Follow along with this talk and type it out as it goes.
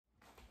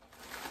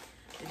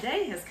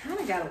day has kind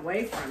of got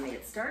away from me.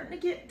 It's starting to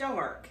get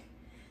dark,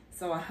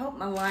 so I hope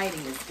my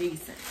lighting is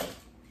decent.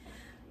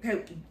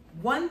 Okay,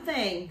 one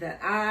thing that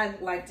I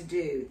like to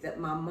do that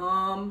my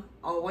mom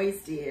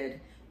always did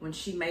when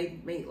she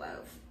made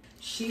meatloaf,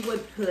 she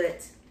would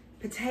put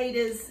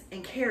potatoes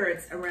and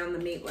carrots around the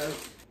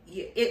meatloaf.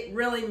 It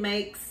really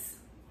makes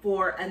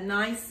for a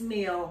nice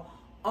meal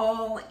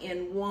all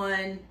in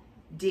one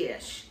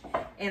dish.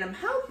 And I'm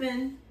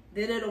hoping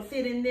that it'll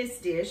fit in this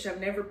dish. I've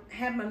never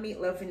had my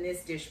meatloaf in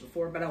this dish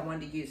before, but I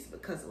wanted to use it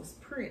because it was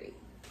pretty.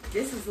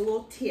 This is a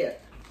little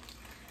tip,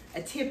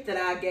 a tip that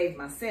I gave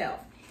myself.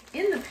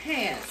 In the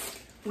past,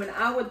 when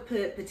I would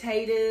put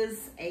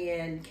potatoes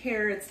and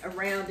carrots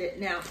around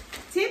it, now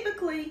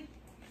typically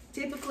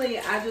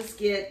I just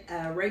get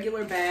a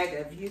regular bag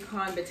of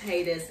Yukon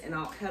potatoes and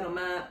I'll cut them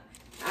up.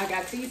 I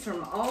got these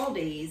from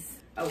Aldi's.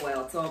 Oh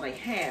well, it's all they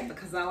had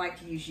because I like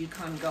to use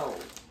Yukon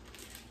Gold.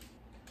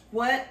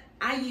 What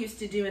I used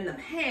to do in the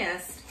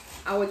past,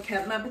 I would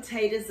cut my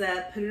potatoes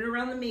up, put it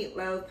around the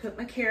meatloaf, put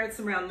my carrots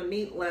around the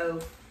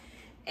meatloaf,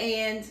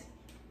 and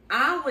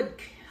I would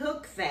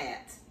cook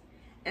that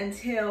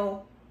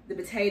until the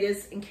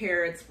potatoes and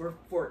carrots were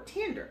fork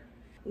tender.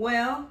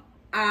 Well,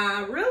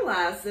 I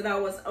realized that I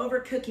was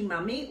overcooking my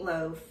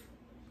meatloaf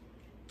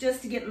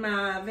just to get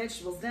my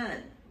vegetables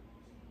done.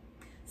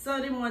 So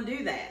I didn't want to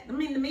do that. I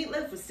mean, the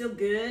meatloaf was still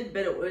good,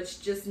 but it was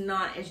just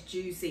not as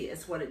juicy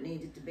as what it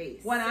needed to be.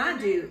 What I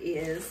do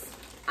is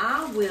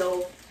I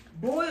will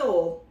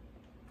boil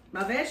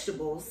my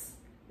vegetables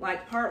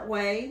like part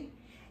way,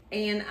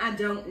 and I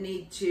don't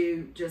need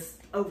to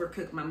just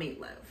overcook my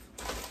meatloaf.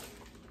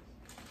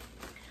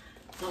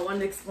 I wanted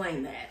to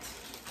explain that.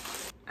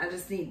 I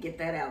just need to get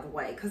that out of the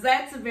way because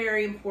that's a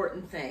very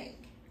important thing.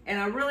 And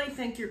I really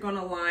think you're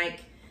gonna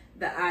like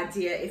the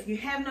idea, if you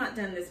have not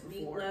done this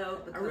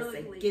before, because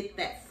they get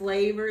that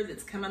flavor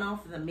that's coming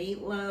off of the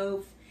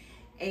meatloaf,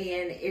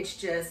 and it's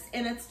just,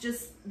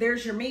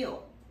 there's your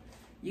meal.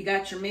 You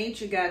got your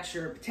meat, you got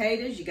your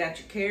potatoes, you got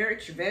your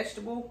carrots, your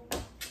vegetable.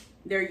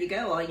 There you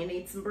go, all you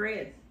need is some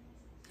bread.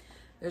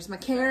 There's my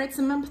carrots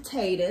and my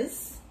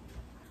potatoes.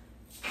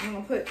 I'm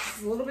gonna put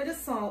just a little bit of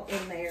salt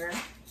in there.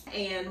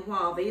 And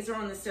while these are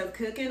on the stove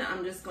cooking,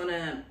 I'm just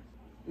gonna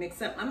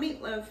mix up my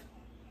meatloaf.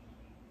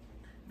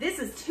 This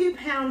is 2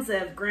 pounds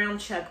of ground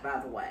chuck, by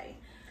the way.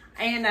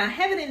 And I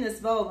have it in this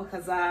bowl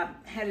because I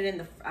had it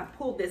in I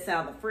pulled this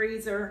out of the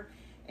freezer.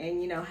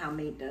 And you know how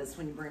meat does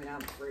when you bring it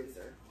out of the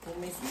freezer. Pull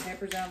me some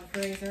peppers out of the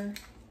freezer.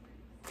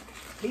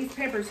 These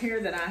peppers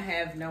here that I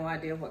have no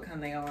idea what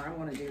kind they are. I'm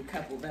gonna do a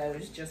couple of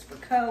those just for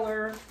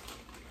color.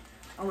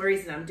 Only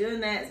reason I'm doing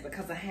that is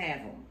because I have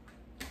them.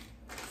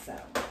 So,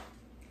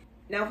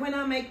 now when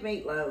I make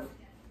meatloaf,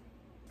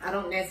 I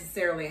don't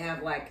necessarily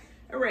have like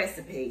a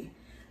recipe,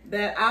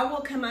 but I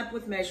will come up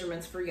with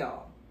measurements for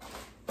y'all,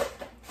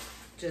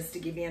 just to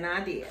give you an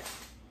idea.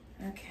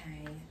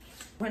 Okay,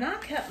 when I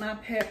cut my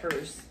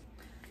peppers,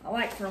 I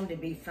like for them to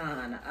be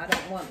fine. I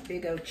don't want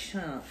big old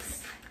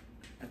chunks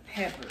of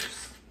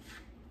peppers.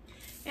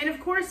 And of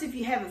course, if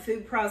you have a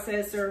food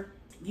processor,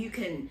 you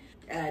can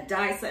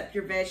dice up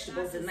your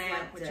vegetables in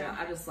that.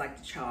 I just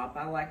like to chop.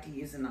 I like to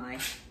use a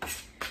knife.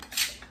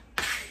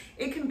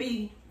 It can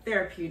be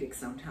therapeutic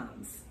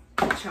sometimes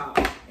to chop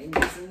and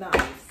use a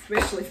knife,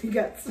 especially if you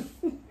got some,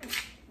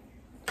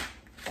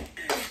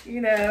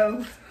 you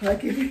know,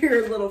 like if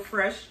you're a little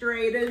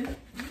frustrated.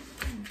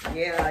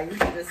 Yeah, you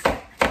can just,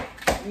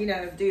 you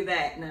know, do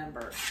that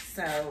number.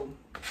 So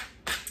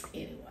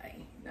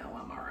anyway, no,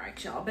 I'm all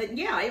right, y'all. But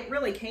yeah, it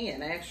really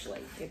can, actually.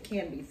 It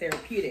can be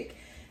therapeutic.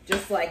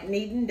 Just like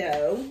kneading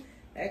dough,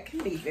 that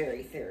can be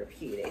very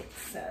therapeutic.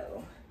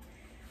 So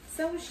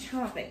is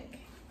chopping.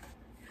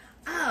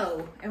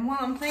 Oh, and while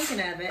I'm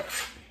thinking of it,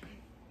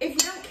 if you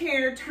don't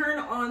care,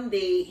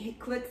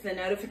 click the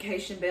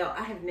notification bell.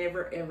 I have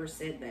never ever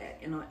said that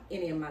in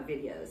any of my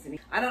videos. And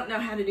I don't know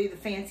how to do the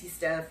fancy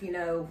stuff, you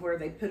know, where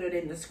they put it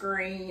in the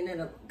screen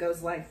and it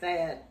goes like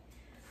that.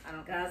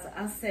 Guys,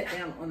 I sat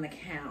down on the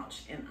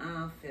couch and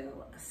I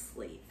fell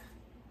asleep.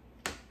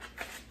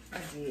 I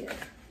did.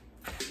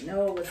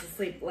 Noah was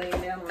asleep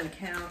laying down on the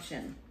couch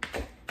and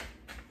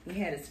he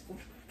had his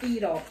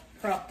feet all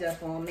propped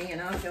up on me and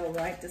I fell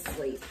right to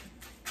sleep.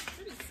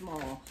 Pretty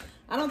small.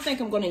 I don't think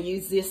I'm going to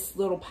use this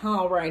little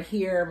pile right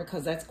here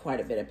because that's quite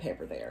a bit of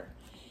pepper there.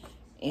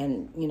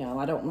 And, you know,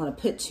 I don't want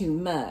to put too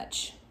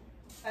much.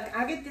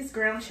 I get this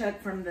ground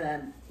chuck from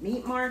the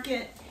meat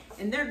market,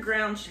 and their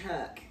ground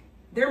chuck,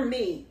 their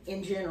meat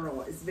in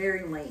general is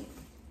very lean.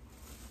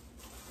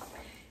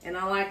 And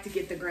I like to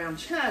get the ground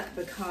chuck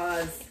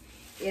because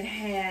it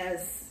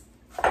has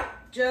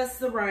just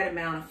the right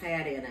amount of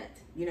fat in it,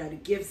 you know, to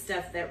give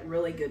stuff that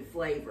really good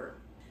flavor.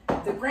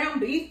 The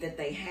ground beef that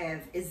they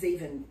have is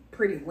even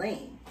pretty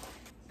lean.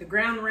 The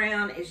ground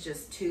round is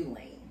just too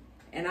lean.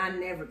 And I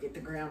never get the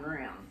ground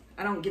round.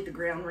 I don't get the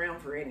ground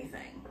round for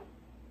anything.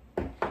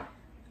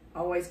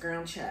 Always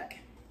ground chuck.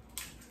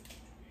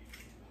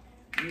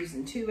 I'm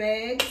using 2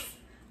 eggs.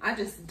 I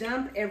just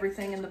dump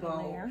everything in the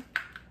bowl.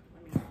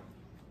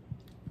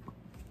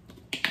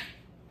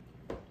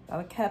 About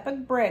a cup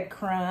of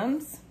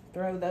breadcrumbs.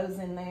 Throw those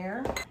in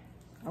there.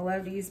 I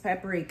love to use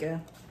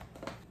paprika.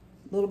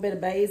 A little bit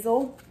of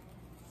basil.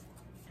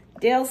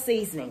 Dale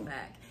seasoning.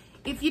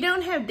 If you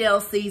don't have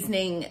Dale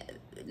seasoning,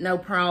 no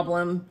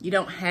problem. You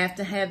don't have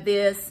to have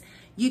this.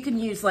 You can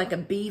use like a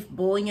beef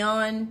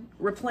bouillon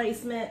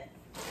replacement,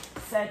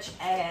 such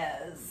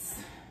as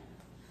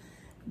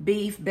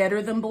beef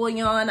better than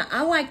bouillon.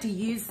 I like to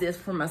use this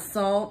for my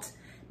salt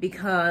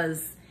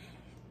because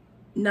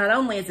not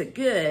only is it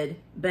good,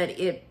 but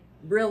it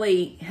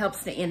really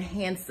helps to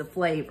enhance the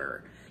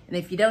flavor. And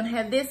if you don't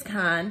have this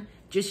kind,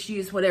 just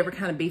use whatever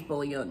kind of beef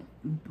bouillon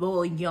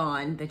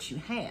that you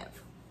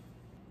have.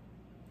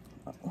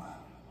 A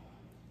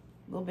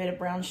little bit of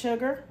brown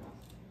sugar.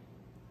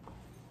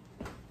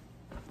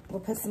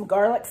 We'll put some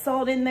garlic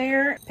salt in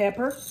there,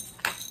 pepper.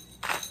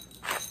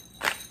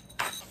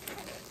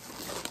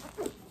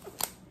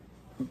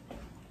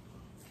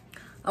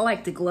 I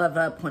like to glove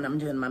up when I'm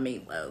doing my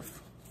meatloaf.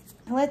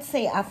 Let's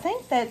see, I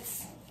think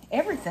that's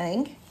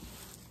everything.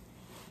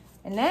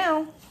 And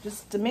now,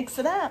 just to mix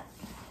it up.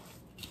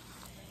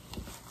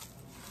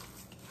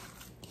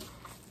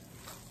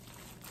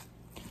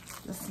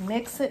 Just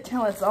mix it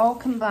till it's all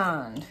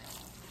combined.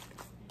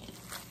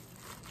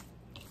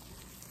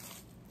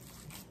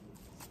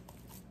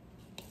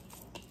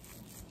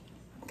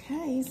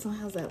 Okay, so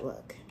how's that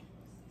look?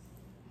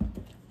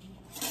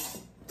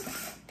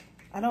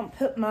 I don't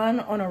put mine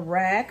on a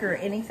rack or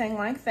anything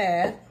like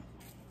that.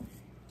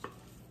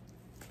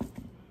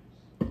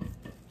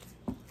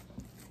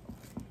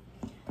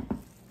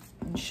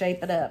 And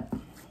shape it up.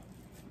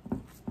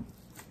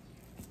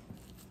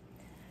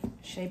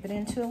 Shape it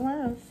into a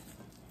loaf.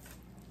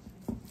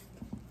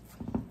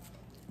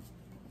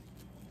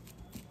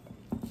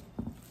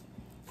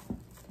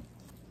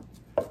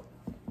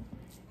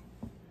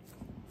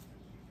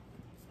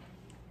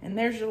 And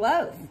there's your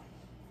loaf.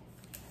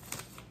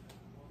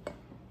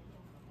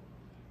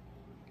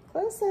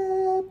 Close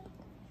up.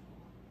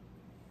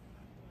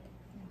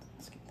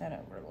 Let's get that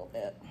over a little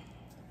bit.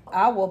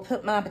 I will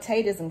put my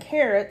potatoes and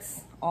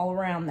carrots all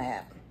around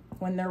that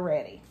when they're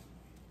ready.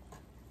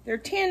 They're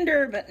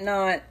tender, but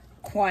not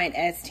quite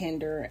as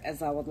tender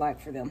as I would like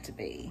for them to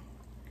be.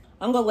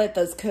 I'm gonna let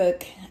those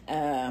cook,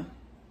 I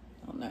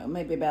don't know,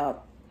 maybe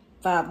about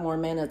 5 more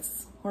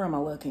minutes. Where am I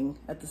looking?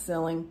 At the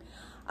ceiling?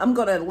 I'm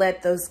gonna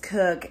let those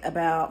cook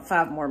about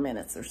 5 more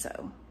minutes or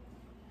so.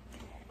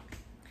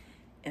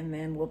 And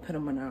then we'll put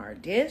them in our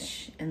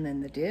dish, and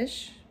then the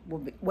dish will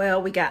be,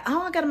 well, I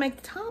gotta make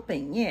the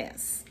topping,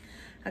 yes.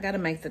 I gotta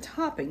make the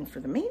topping for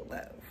the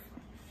meatloaf.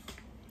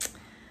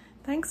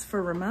 Thanks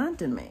for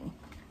reminding me.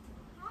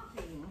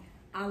 Topping,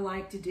 I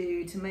like to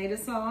do tomato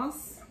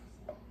sauce.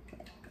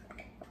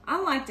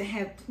 I like to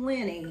have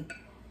plenty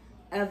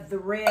of the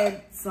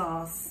red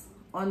sauce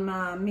on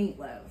my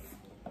meatloaf.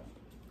 I'm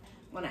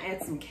gonna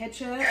add some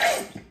ketchup,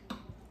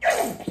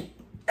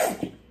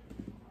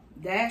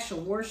 dash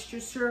of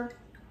Worcestershire,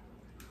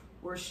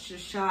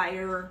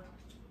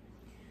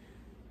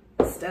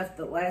 stuff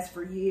that lasts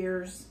for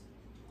years.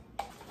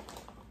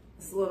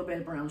 Just a little bit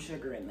of brown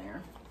sugar in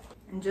there.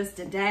 And just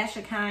a dash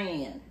of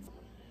cayenne.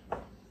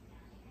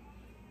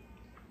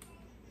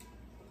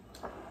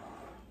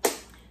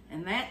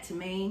 And that to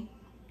me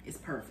is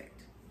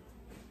perfect.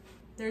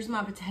 There's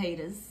my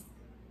potatoes.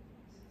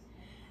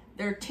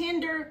 They're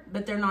tender,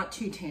 but they're not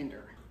too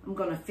tender. I'm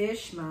gonna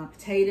fish my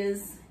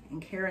potatoes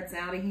and carrots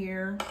out of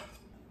here.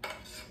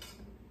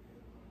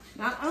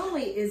 Not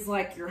only is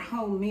like your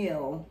whole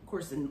meal, of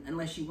course,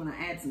 unless you wanna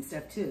add some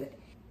stuff to it,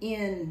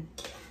 in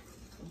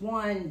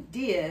one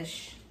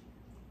dish,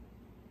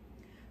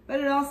 but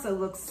it also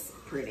looks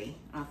pretty,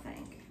 I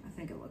think. I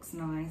think it looks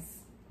nice.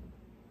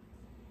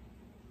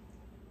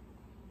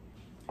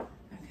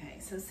 Okay,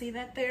 so see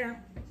that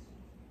there?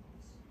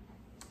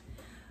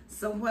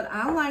 So what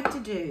I like to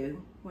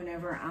do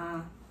whenever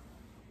I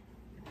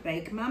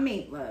bake my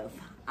meatloaf,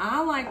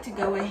 I like to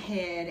go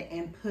ahead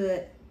and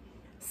put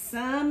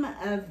some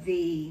of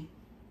the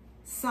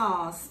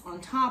sauce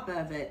on top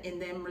of it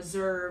and then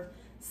reserve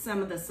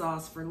some of the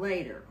sauce for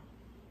later.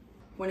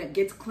 When it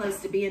gets close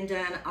to being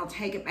done, I'll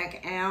take it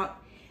back out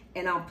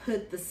and I'll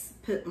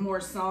put more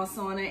sauce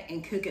on it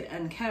and cook it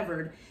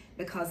uncovered,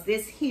 because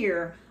this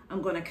here,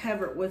 I'm gonna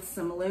cover it with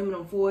some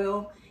aluminum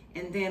foil,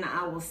 and then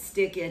I will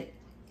stick it,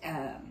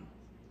 and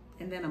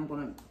then I'm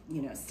gonna,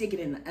 stick it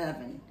in the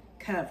oven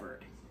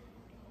covered.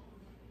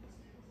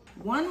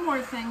 One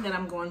more thing that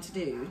I'm going to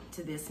do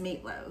to this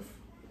meatloaf,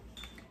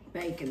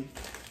 bacon.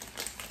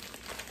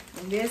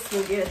 And this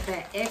will get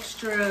that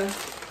extra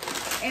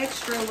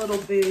little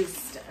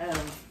boost of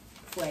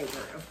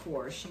flavor, of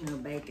course.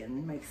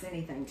 Bacon makes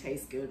anything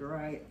taste good,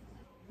 right?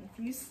 A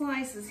few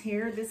slices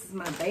here. This is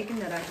my bacon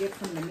that I get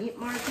from the meat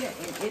market,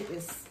 and it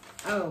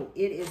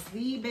is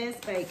the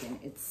best bacon.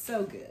 It's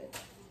so good.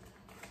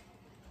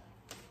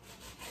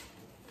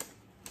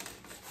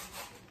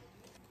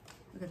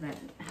 Look at that,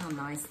 how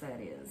nice that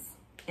is.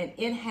 And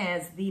it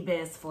has the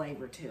best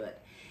flavor to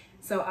it.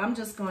 So I'm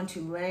just going to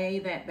lay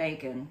that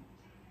bacon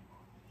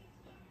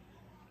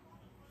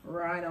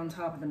right on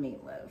top of the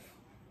meatloaf.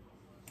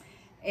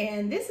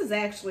 And this is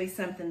actually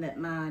something that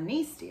my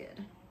niece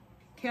did.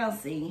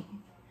 Kelsey,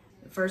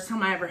 the first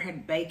time I ever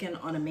had bacon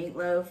on a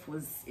meatloaf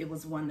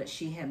was one that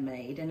she had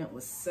made, and it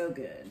was so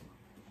good.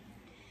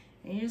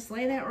 And you just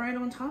lay that right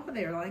on top of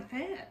there like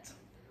that.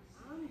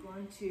 I'm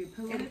going to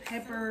put a little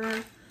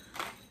pepper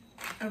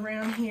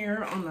around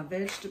here on my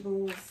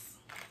vegetables.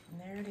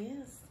 And there it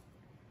is.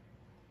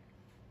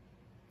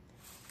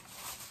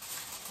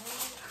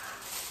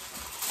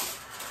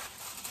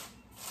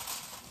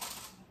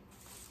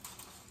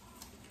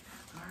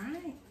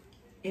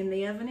 In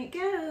the oven it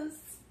goes.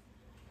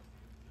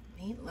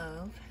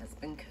 Meatloaf has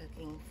been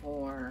cooking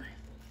for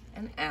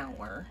an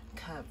hour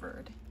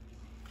covered,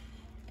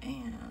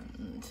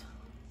 and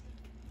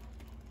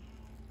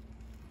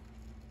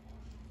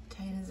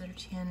potatoes are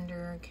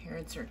tender,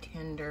 carrots are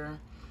tender.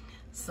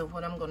 So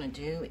what I'm going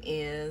to do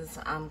is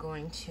I'm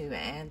going to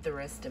add the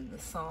rest of the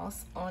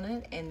sauce on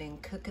it and then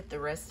cook it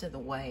the rest of the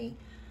way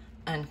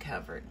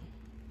uncovered.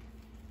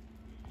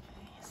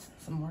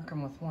 Since I'm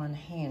working with one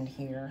hand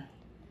here,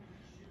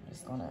 I'm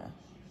just gonna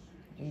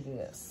do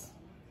this.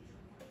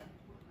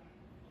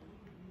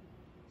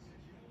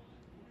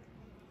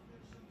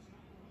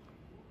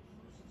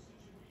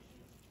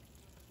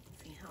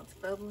 See how it's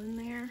bubbling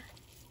there?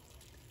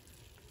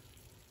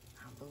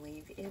 I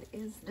believe it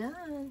is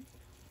done.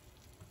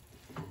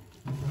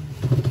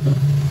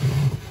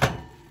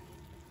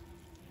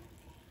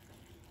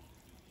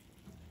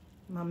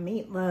 My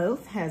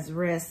meatloaf has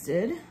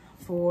rested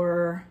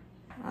for,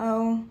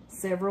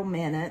 several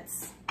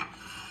minutes.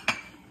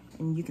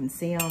 And you can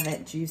see all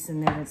that juice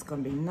in there. It's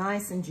going to be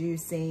nice and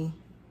juicy.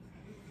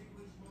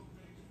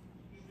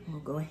 We'll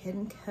go ahead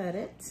and cut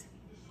it.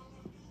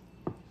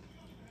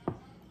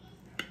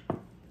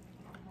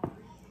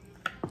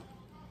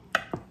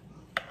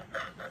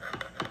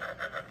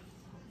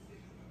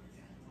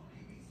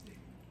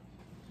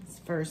 This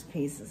first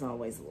piece is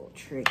always a little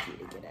tricky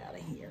to get out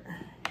of here.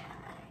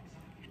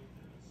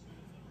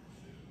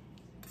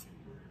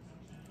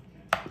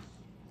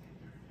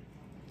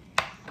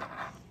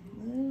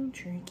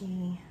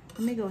 Tricky.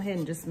 Let me go ahead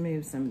and just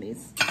move some of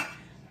these,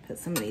 put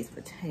some of these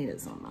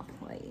potatoes on my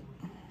plate.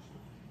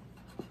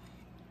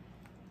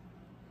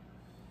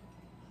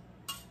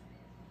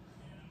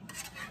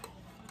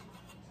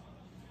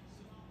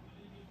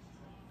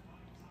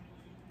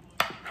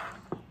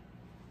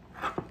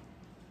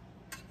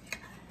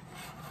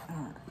 All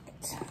right.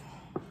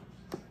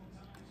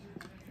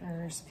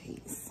 First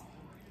piece.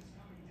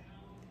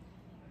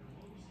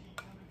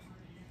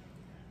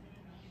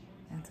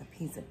 That's a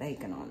piece of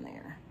bacon on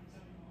there.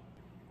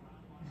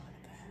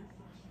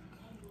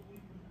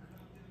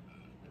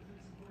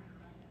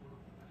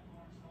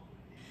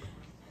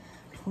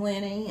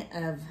 Plenty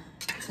of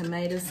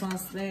tomato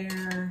sauce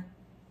there.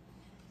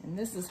 And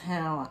this is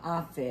how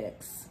I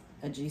fix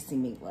a juicy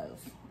meatloaf.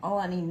 All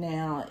I need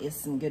now is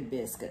some good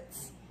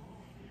biscuits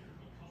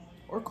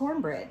or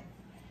cornbread.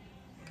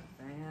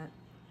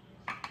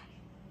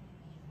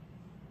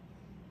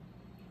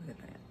 Look at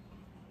that.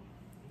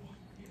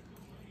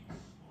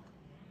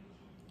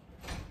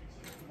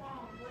 Mom,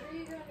 what are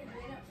you going to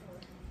green it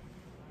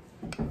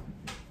for?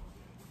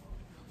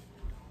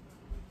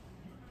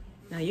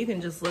 Now you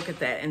can just look at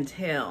that and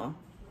tell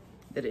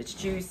that it's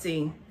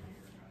juicy,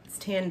 it's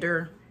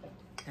tender.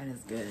 That is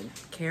good.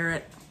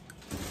 Carrot.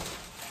 I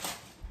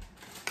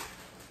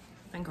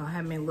think I'll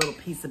have me a little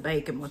piece of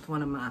bacon with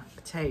one of my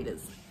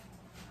potatoes.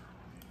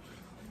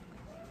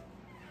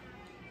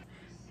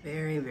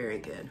 Very, very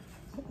good.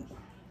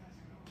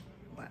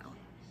 Wow.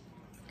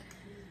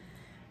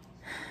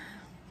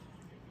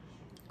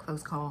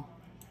 Close call.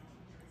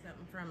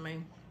 Something from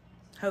me.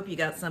 Hope you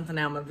got something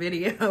out of my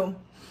video.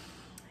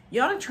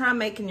 You ought to try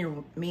making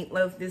your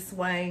meatloaf this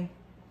way.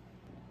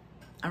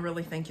 I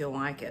really think you'll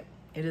like it.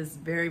 It is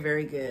very,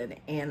 very good.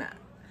 And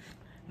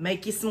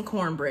make you some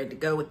cornbread to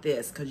go with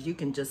this, because you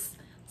can just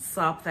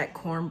sop that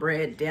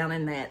cornbread down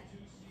in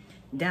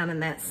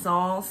that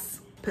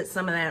sauce. Put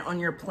some of that on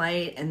your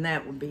plate, and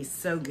that would be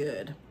so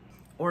good.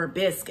 Or a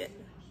biscuit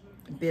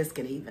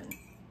even.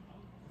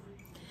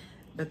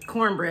 But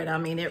cornbread, I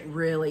mean, it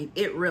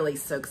really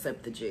soaks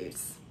up the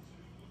juice.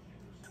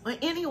 Well,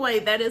 anyway,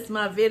 that is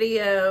my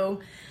video.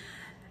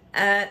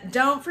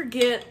 Don't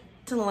forget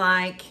to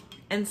like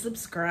and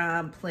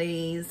subscribe,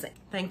 please.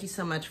 Thank you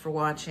so much for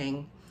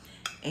watching,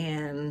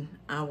 and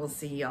I will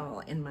see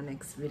y'all in my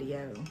next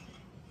video.